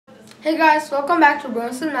Hey guys, welcome back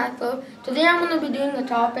to Sis Math Club. Today I'm going to be doing the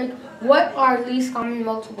topic, what are least common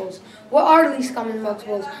multiples? What are least common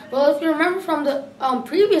multiples? Well, if you remember from the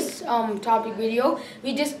previous topic video,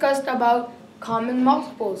 we discussed about common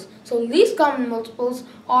multiples. So least common multiples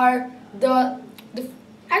are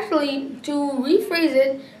actually, to rephrase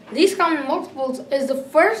it, least common multiples is the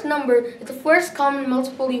first number, it's the first common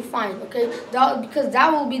multiple you find, okay? Because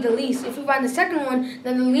that will be the least. If you find the second one,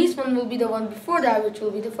 then the least one will be the one before that, which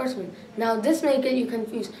will be the first one. Now, this may get you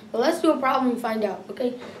confused, but let's do a problem and find out,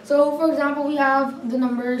 okay? So, for example, we have the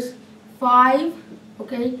numbers 5,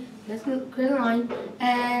 okay? Let's create a line,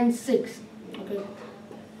 and 6, okay?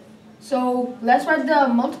 So, let's write the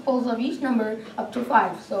multiples of each number up to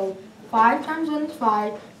 5. So, 5 times 1 is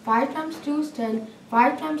 5, 5 times 2 is 10,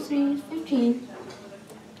 5 times 3 is 15,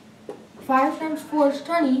 5 times 4 is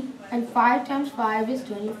 20, and 5 times 5 is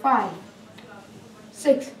 25.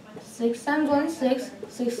 6. 6 times 1 is 6,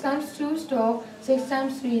 6 times 2 is 12, 6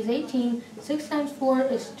 times 3 is 18, 6 times 4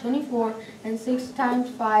 is 24, and 6 times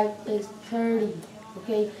 5 is 30.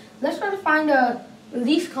 Okay, let's try to find a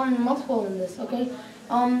least common multiple in this, okay?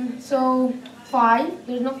 So 5,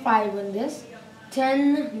 there's no 5 in this.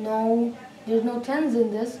 10, no, there's no 10s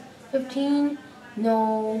in this. 15,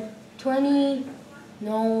 no. 20,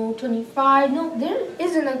 no. 25, no, there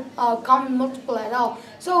isn't a common multiple at all.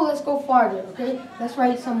 So let's go farther, okay? Let's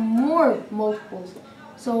write some more multiples.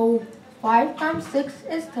 So 5 times 6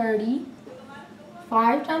 is 30.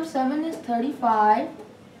 5 times 7 is 35.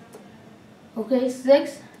 Okay,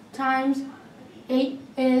 6 times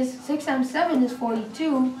 7 is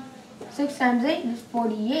 42. 6 times 8 is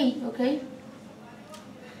 48, okay?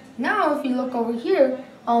 Now, if you look over here,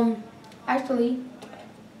 actually,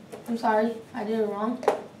 I'm sorry, I did it wrong.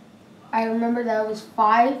 I remember that it was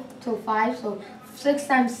 5 till 5, so 6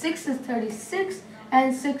 times 6 is 36,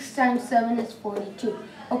 and 6 times 7 is 42.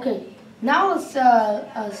 Okay, now let's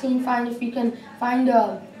see and find if you can find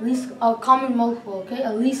a common multiple, okay?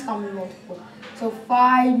 A least common multiple. So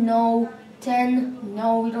 5, no. 10,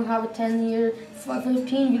 no, we don't have a 10 here.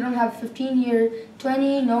 15, we don't have a 15 here.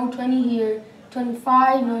 20, no 20 here.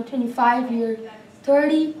 25, no 25 here.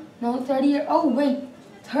 30, no 30 here. Oh wait,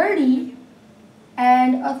 30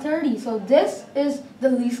 and a 30. So this is the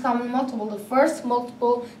least common multiple. The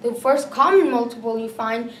first common multiple you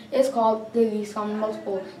find is called the least common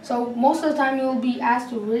multiple. So most of the time you will be asked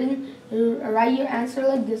to write your answer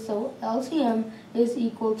like this. So LCM is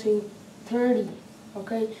equal to 30.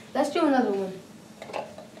 Okay, let's do another one.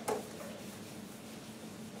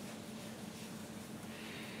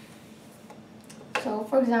 So,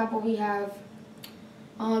 for example, we have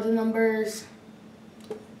the numbers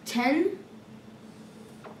 10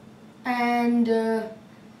 and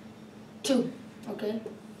 2. Okay,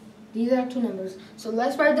 these are two numbers. So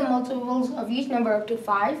let's write the multiples of each number up to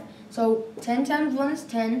 5. So 10 times 1 is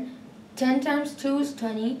 10, 10 times 2 is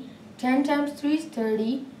 20, 10 times 3 is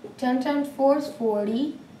 30, 10 times 4 is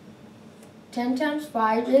 40, 10 times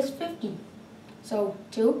 5 is 50. So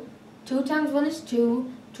 2 times 1 is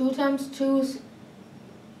 2, 2 times 2 is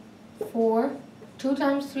 4, 2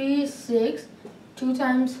 times 3 is 6, 2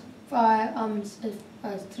 times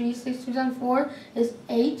 3 is 6, 2 times 4 is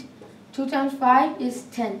 8, 2 times 5 is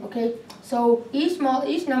 10, okay? So each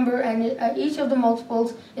number and each of the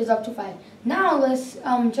multiples is up to 5. Now let's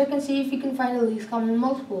check and see if you can find the least common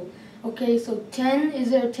multiple. Okay, so 10, is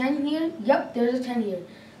there a 10 here? Yep, there's a 10 here.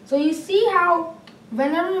 So you see how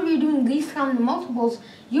whenever we're doing least common multiples,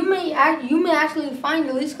 you may actually find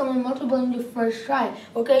the least common multiple in your first try,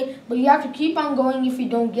 okay? But you have to keep on going if you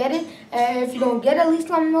don't get it. If you don't get a least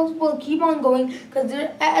common multiple, keep on going, because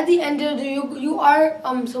at the end of you are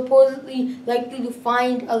supposedly likely to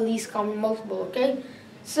find a least common multiple, okay?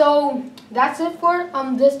 So that's it for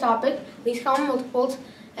this topic, least common multiples,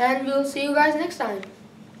 and we'll see you guys next time.